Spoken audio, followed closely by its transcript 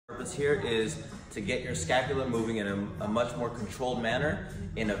purpose here is to get your scapula moving in a much more controlled manner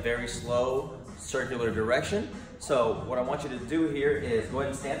in a very slow circular direction. So what I want you to do here is go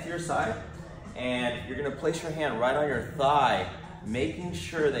ahead and stand to your side, and you're gonna place your hand right on your thigh, making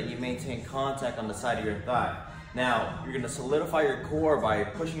sure that you maintain contact on the side of your thigh. Now, you're gonna solidify your core by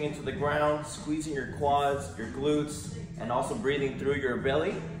pushing into the ground, squeezing your quads, your glutes, and also breathing through your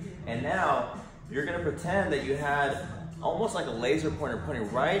belly. And now, you're gonna pretend that you had almost like a laser pointer pointing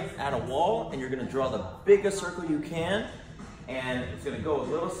right at a wall, and you're gonna draw the biggest circle you can, and it's gonna go a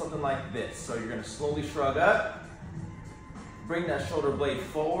little something like this. So you're gonna slowly shrug up, bring that shoulder blade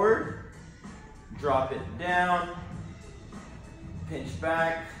forward, drop it down, pinch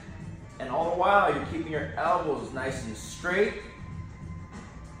back, and all the while you're keeping your elbows nice and straight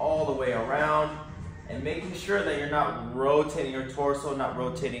all the way around, and making sure that you're not rotating your torso, not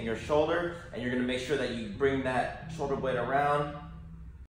rotating your shoulder, and you're gonna make sure that you bring that shoulder blade around